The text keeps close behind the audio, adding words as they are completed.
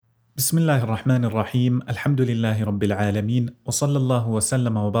بسم الله الرحمن الرحيم الحمد لله رب العالمين وصلى الله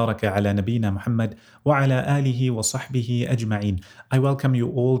وسلم وبارك على نبينا محمد وعلى آله وصحبه أجمعين. I welcome you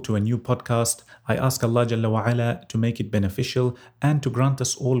all to a new podcast. I ask Allah Jalla wa Ala to make it beneficial and to grant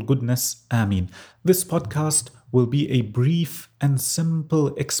us all goodness. Ameen. This podcast will be a brief and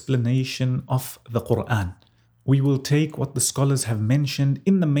simple explanation of the Quran. We will take what the scholars have mentioned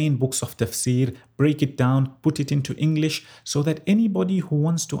in the main books of tafsir, break it down, put it into English, so that anybody who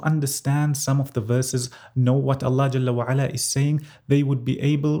wants to understand some of the verses, know what Allah Jalla wa Ala is saying, they would be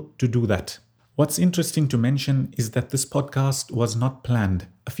able to do that. What's interesting to mention is that this podcast was not planned.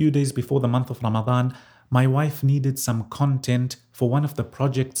 A few days before the month of Ramadan, my wife needed some content for one of the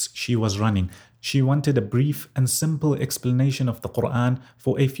projects she was running. She wanted a brief and simple explanation of the Quran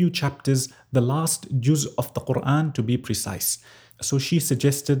for a few chapters, the last juz of the Quran to be precise. So she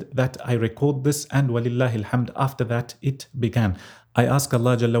suggested that I record this, and walillahi alhamd, after that it began. I ask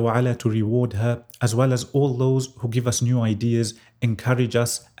Allah Jalla wa Ala to reward her, as well as all those who give us new ideas, encourage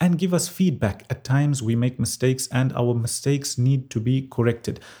us, and give us feedback. At times we make mistakes and our mistakes need to be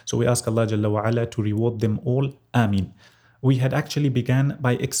corrected. So we ask Allah Jalla wa Ala to reward them all. Ameen. We had actually began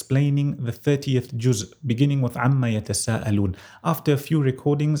by explaining the 30th juz, beginning with Amma yatasa'alun. After a few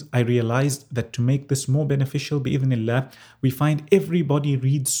recordings, I realized that to make this more beneficial, bi'idhnillah, we find everybody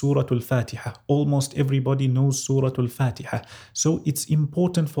reads Surah Al-Fatiha. Almost everybody knows Surah Al-Fatiha. So it's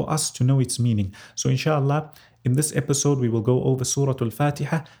important for us to know its meaning. So inshallah, in this episode, we will go over Surah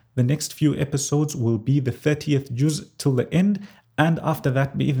Al-Fatiha. The next few episodes will be the 30th juz till the end. And after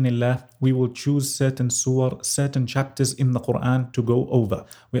that, bi'idhnillah, we will choose certain surah, certain chapters in the Quran to go over.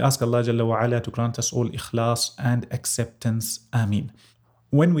 We ask Allah Jalla wa Ala to grant us all ikhlas and acceptance. Ameen.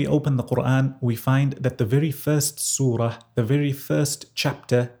 When we open the Quran, we find that the very first surah, the very first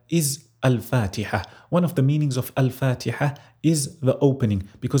chapter is Al-Fatiha. One of the meanings of Al-Fatiha is the opening,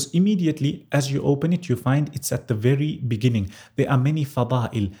 because immediately as you open it, you find it's at the very beginning. There are many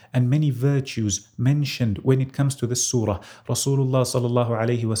fada'il and many virtues mentioned when it comes to this surah. Rasulullah sallallahu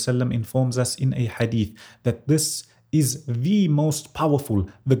alayhi wasallam informs us in a hadith that this is the most powerful,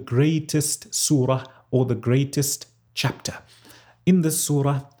 the greatest surah or the greatest chapter. In this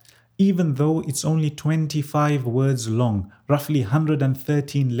surah, even though it's only 25 words long, roughly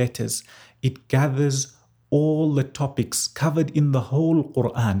 113 letters, it gathers all the topics covered in the whole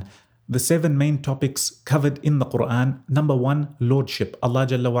Quran. The 7 main topics covered in the Quran. Number 1, Lordship. Allah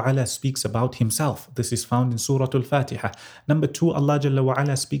Jalla wa Ala speaks about Himself. This is found in Surah Al-Fatiha. Number 2, Allah Jalla wa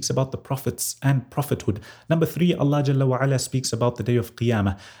Ala speaks about the prophets and prophethood. Number 3, Allah Jalla wa Ala speaks about the day of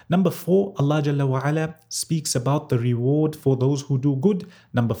Qiyamah. Number 4, Allah Jalla wa Ala speaks about the reward for those who do good.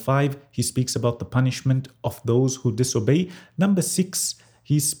 Number 5, He speaks about the punishment of those who disobey. Number 6,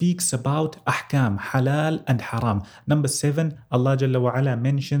 He speaks about ahkam, halal and haram. Number 7, Allah Jalla wa Ala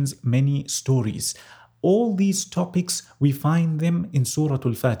mentions many stories. All these topics, we find them in Surah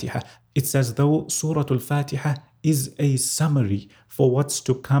Al-Fatiha. It's as though Surah Al-Fatiha is a summary for what's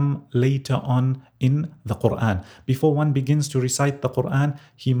to come later on in the Quran. Before one begins to recite the Quran,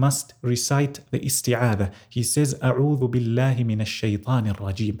 he must recite the isti'adha. He says, أعوذ بالله من الشيطان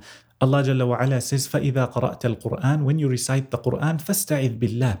الرجيم. Allah Jalla wa Ala says, فَإِذَا قَرَأْتَ الْقُرْآنِ When you recite the Quran, فَاسْتَعِذْ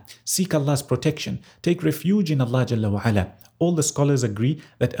بِاللَّهِ Seek Allah's protection. Take refuge in Allah Jalla wa Ala. All the scholars agree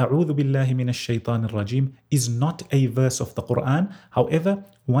that أعوذ بالله من الشيطان الرجيم is not a verse of the Quran. However,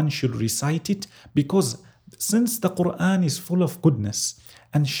 one should recite it because since the Quran is full of goodness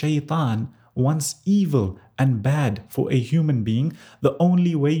and shaitan wants evil and bad for a human being, the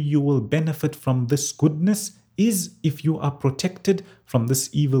only way you will benefit from this goodness is if you are protected from this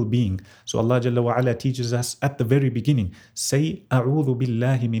evil being. So Allah Jalla wa Ala teaches us at the very beginning, say, أعوذ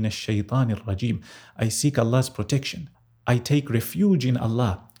بالله من الشيطان الرجيم. I seek Allah's protection. I take refuge in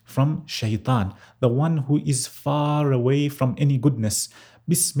Allah from shaitan, the one who is far away from any goodness.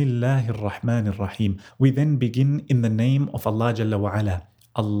 Bismillahir Rahmanir Rahim. We then begin in the name of Allah Jalla wa Ala.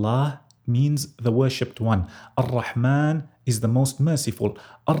 Allah means the worshipped one. Ar-Rahman is the most merciful.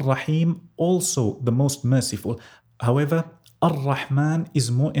 Ar-Rahim also the most merciful. However, Ar-Rahman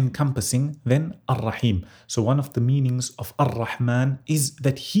is more encompassing than Ar-Rahim. So one of the meanings of Ar-Rahman is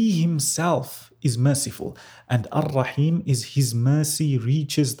that He Himself is merciful, and Ar-Rahim is His mercy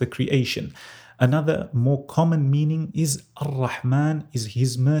reaches the creation. Another more common meaning is Ar-Rahman is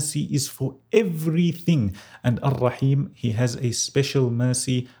His mercy is for everything, and Ar-Rahim, He has a special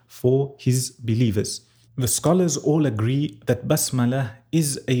mercy for His believers. The scholars all agree that Basmalah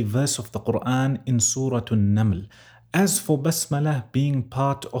is a verse of the Quran in Surah An-Naml. As for Basmalah being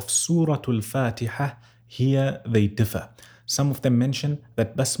part of Surah Al-Fatiha, here they differ. Some of them mention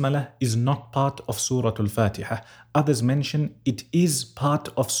that Basmala is not part of Surah Al-Fatiha. Others mention it is part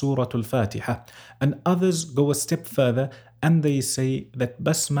of Surah Al-Fatiha. And others go a step further and they say that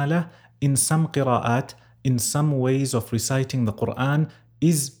Basmala in some qira'at, in some ways of reciting the Quran,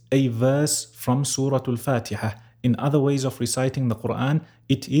 is a verse from Surah Al-Fatiha. In other ways of reciting the Quran,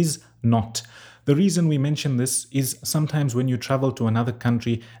 it is not. The reason we mention this is sometimes when you travel to another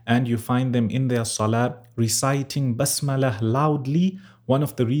country and you find them in their salah reciting basmalah loudly, one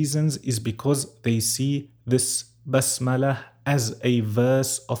of the reasons is because they see this basmalah as a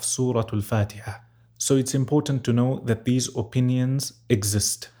verse of Surah Al-Fatiha. So it's important to know that these opinions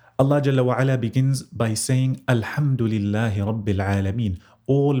exist. Allah Jalla wa Ala begins by saying, Alhamdulillahi Rabbil Alameen.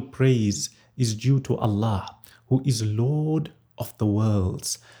 All praise is due to Allah, who is Lord of the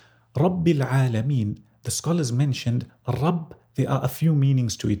worlds. Rabbil Alameen, the scholars mentioned Rabb, there are a few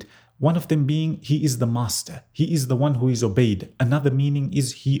meanings to it. One of them being He is the master, He is the one who is obeyed. Another meaning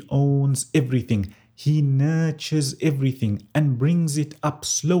is He owns everything, He nurtures everything and brings it up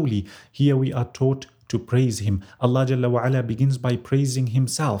slowly. Here we are taught to praise Him. Allah Jalla wa Ala begins by praising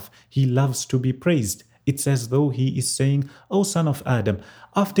Himself. He loves to be praised. It's as though He is saying, O son of Adam,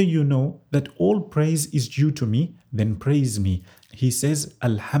 after you know that all praise is due to me, then praise me. He says,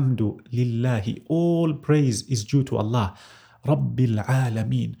 Alhamdulillahi, all praise is due to Allah. Rabbil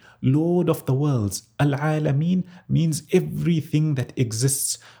Alameen, Lord of the worlds. Al-Alameen means everything that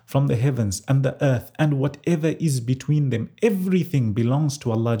exists from the heavens and the earth and whatever is between them. Everything belongs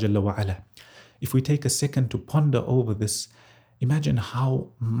to Allah Jalla wa Ala. If we take a second to ponder over this, imagine how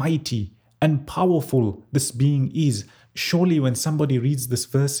mighty and powerful this being is. Surely when somebody reads this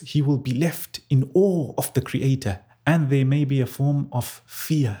verse, he will be left in awe of the Creator. And there may be a form of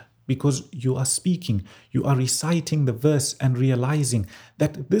fear because you are speaking, you are reciting the verse and realizing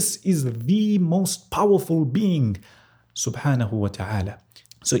that this is the most powerful being, subhanahu wa ta'ala.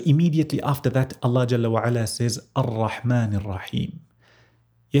 So immediately after that, Allah Jalla wa Ala says, Ar-Rahman Ar-Rahim.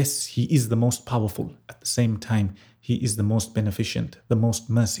 Yes, He is the most powerful. At the same time, He is the most beneficent, the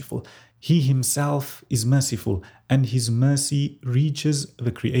most merciful. He Himself is merciful and His mercy reaches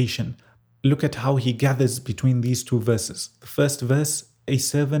the creation. Look at how He gathers between these two verses. The first verse, a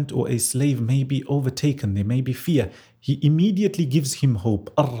servant or a slave may be overtaken, there may be fear. He immediately gives him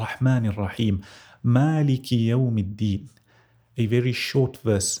hope. Ar-Rahman Ar-Rahim. Maliki Yawmiddin. A very short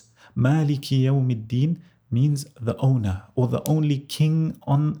verse. Maliki Yawmiddin means the owner or the only king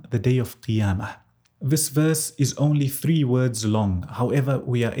on the day of Qiyamah. This verse is only 3 words long. However,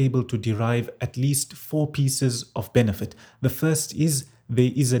 we are able to derive at least 4 pieces of benefit. The first is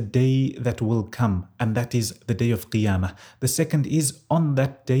there is a day that will come, and that is the day of Qiyamah. The second is on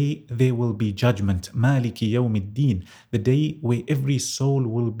that day there will be judgment. Maliki Yawmiddin, the day where every soul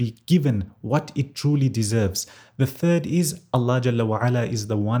will be given what it truly deserves. The third is Allah Jalla wa Ala is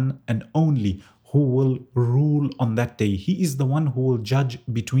the one and only who will rule on that day. He is the one who will judge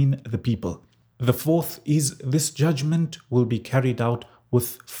between the people. The fourth is this judgment will be carried out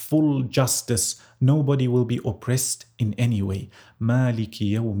with full justice. Nobody will be oppressed in any way.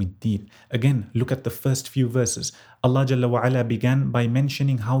 Maliki Yawmiddin. Again, look at the first few verses. Allah Jalla wa Ala began by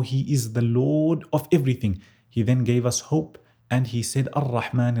mentioning how He is the Lord of everything. He then gave us hope and He said,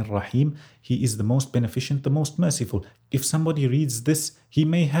 Ar-Rahman Ar-Rahim. He is the most beneficent, the most merciful. If somebody reads this, he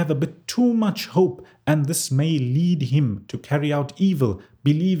may have a bit too much hope and this may lead him to carry out evil,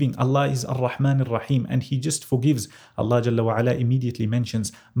 believing Allah is Ar-Rahman Ar-Rahim and He just forgives. Allah Jalla wa Ala immediately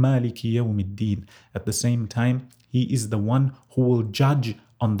mentions Maliki Yawmiddin. At the same time, He is the one who will judge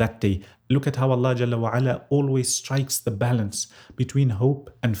on that day. Look at how Allah Jalla wa Ala always strikes the balance between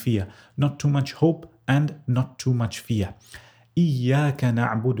hope and fear. Not too much hope and not too much fear. إِيَّاكَ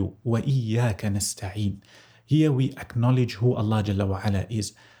نَعْبُدُ وَإِيَّاكَ نَسْتَعِينُ. Here we acknowledge who Allah Jalla wa Ala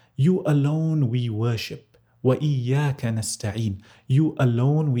is. You alone we worship. وَإِيَّاكَ نَسْتَعِينُ. You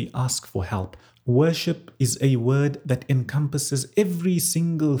alone we ask for help. Worship is a word that encompasses every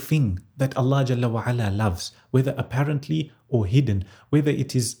single thing that Allah Jalla wa Ala loves, whether apparently or hidden, whether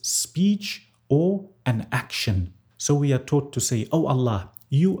it is speech or an action. So we are taught to say, Oh Allah,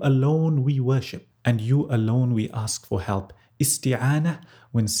 You alone we worship and You alone we ask for help. Isti'anah,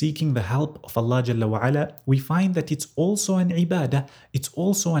 when seeking the help of Allah Jalla wa Ala, we find that it's also an ibadah, it's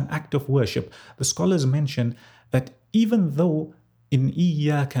also an act of worship. The scholars mention that even though in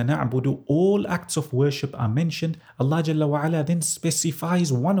إِيَّاكَ نَعْبُدُ all acts of worship are mentioned, Allah Jalla wa Ala then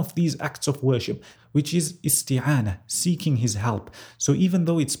specifies one of these acts of worship, which is isti'anah, seeking His help. So even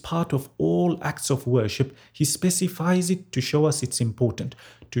though it's part of all acts of worship, He specifies it to show us it's important,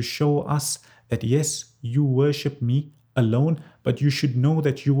 to show us that yes, you worship me, alone, but you should know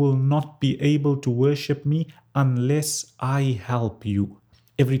that you will not be able to worship me unless I help you.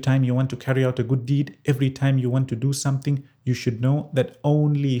 Every time you want to carry out a good deed, every time you want to do something, you should know that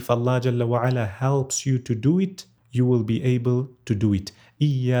only if Allah Jalla wa Ala helps you to do it, you will be able to do it.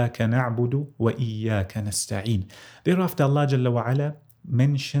 إِيَّاكَ نَعْبُدُ وَإِيَّاكَ نَسْتَعِينُ. Thereafter, Allah Jalla wa Ala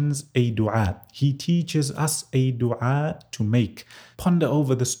mentions a dua. He teaches us a dua to make. Ponder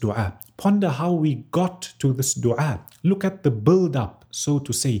over this dua. Ponder how we got to this dua. Look at the build up, so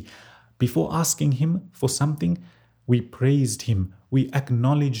to say. Before asking Him for something, we praised Him. We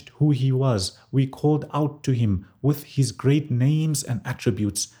acknowledged who He was. We called out to Him with His great names and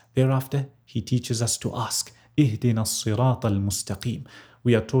attributes. Thereafter, He teaches us to ask, اهدنا الصراط المستقيم.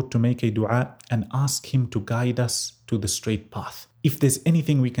 We are taught to make a dua and ask Him to guide us to the straight path. If there's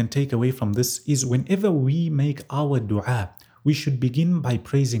anything we can take away from this, is whenever we make our dua, we should begin by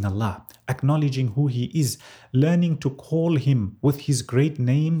praising Allah, acknowledging who He is, learning to call Him with His great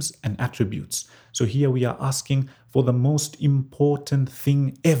names and attributes. So here we are asking for the most important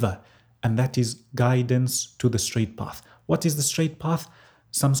thing ever, and that is guidance to the straight path. What is the straight path?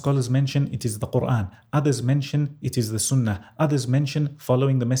 Some scholars mention it is the Quran, others mention it is the Sunnah, others mention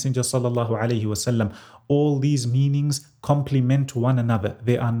following the Messenger sallallahu alaihi wasallam. All these meanings complement one another.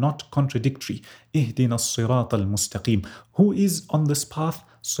 They are not contradictory. اهدنا الصراط المستقيم. Who is on this path?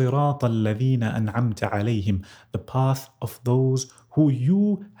 صراط الذين أنعمت عليهم. The path of those who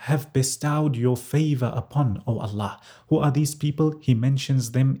you have bestowed your favor upon, O Allah. Who are these people? He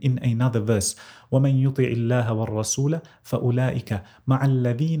mentions them in another verse. وَمَنْ يُطِعِ اللَّهَ وَالرَّسُولَ فَأُولَٰئِكَ مَعَ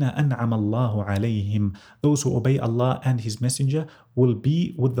الَّذِينَ أَنْعَمَ اللَّهُ عَلَيْهِمْ. Those who obey Allah and His Messenger will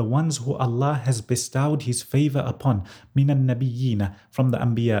be with the ones who Allah has bestowed His favor upon. مِنَ النَّبِيِّينَ. From the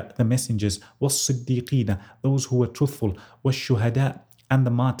Anbiya, the messengers. وَالصِّدِّيقِينَ. Those who were truthful. وَالشُّهَدَاء. And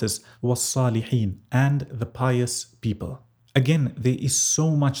the martyrs. وَالصَّالِحِينَ. And the pious people. Again, there is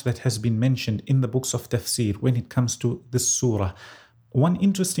so much that has been mentioned in the books of tafsir when it comes to this surah. One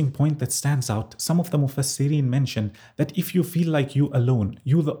interesting point that stands out, some of the mufassirin mention that if you feel like you alone,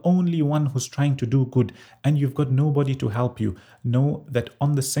 you're the only one who's trying to do good and you've got nobody to help you, know that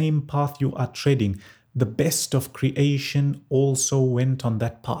on the same path you are treading, the best of creation also went on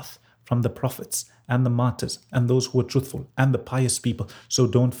that path, from the prophets and the martyrs and those who were truthful and the pious people. So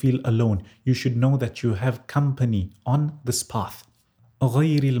don't feel alone. You should know that you have company on this path.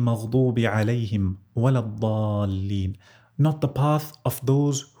 غَيْرِ الْمَغْضُوبِ عَلَيْهِمْ وَلَا الضَّالِّينَ. Not the path of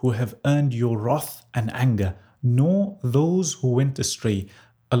those who have earned your wrath and anger, nor those who went astray.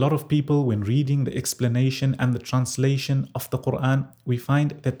 A lot of people, when reading the explanation and the translation of the Quran, we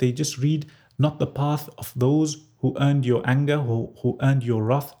find that they just read not the path of those who earned your anger, who earned your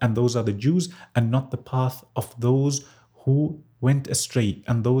wrath, and those are the Jews, and not the path of those who went astray,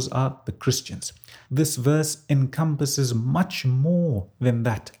 and those are the Christians. This verse encompasses much more than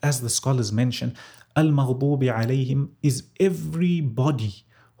that, as the scholars mention. Al-Maghdubi alayhim is everybody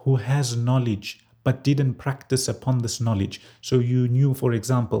who has knowledge but didn't practice upon this knowledge. So you knew, for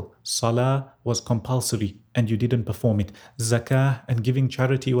example, Salah was compulsory and you didn't perform it. Zakah and giving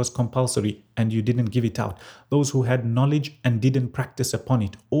charity was compulsory and you didn't give it out. Those who had knowledge and didn't practice upon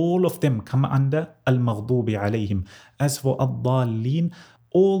it, all of them come under Al-Maghdubi alayhim. As for Ad-Dallin,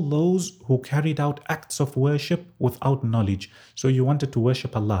 all those who carried out acts of worship without knowledge. So you wanted to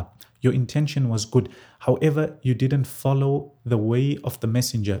worship Allah. Your intention was good. However, you didn't follow the way of the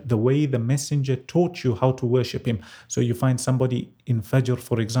messenger, the way the messenger taught you how to worship him. So you find somebody in Fajr,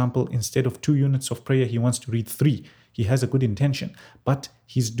 for example, instead of 2 units of prayer, he wants to read 3. He has a good intention, but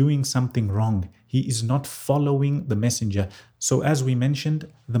he's doing something wrong. He is not following the messenger. So as we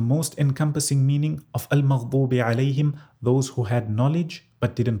mentioned, the most encompassing meaning of Al-Maghdubi alayhim, those who had knowledge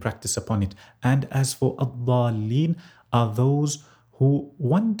but didn't practice upon it. And as for Ad-Dallin, are those who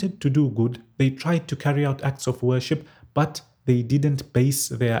wanted to do good, they tried to carry out acts of worship, but they didn't base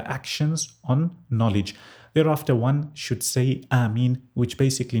their actions on knowledge. Thereafter, one should say Ameen, which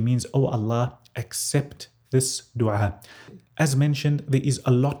basically means, Oh Allah, accept this dua. As mentioned, there is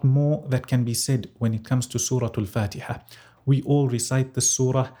a lot more that can be said when it comes to Surah Al-Fatiha. We all recite the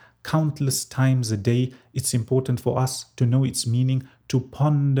surah countless times a day. It's important for us to know its meaning, to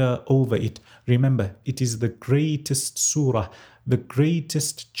ponder over it. Remember, it is the greatest surah, the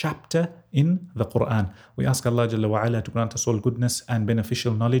greatest chapter in the Quran. We ask Allah Jalla wa Ala to grant us all goodness and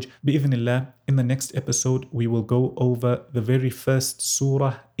beneficial knowledge. Bi-idhnillah, in the next episode, we will go over the very first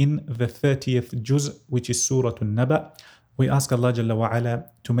surah in the 30th juz, which is Surah An-Naba. We ask Allah Jalla wa Ala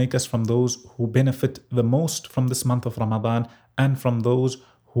to make us from those who benefit the most from this month of Ramadan and from those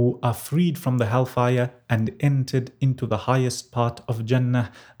who are freed from the hellfire and entered into the highest part of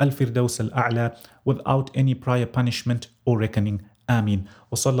Jannah, Al-Firdaus Al-A'la, without any prior punishment or reckoning. آمين.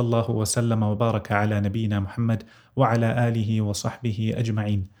 وصلى الله وسلم وبارك على نبينا محمد وعلى آله وصحبه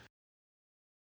أجمعين.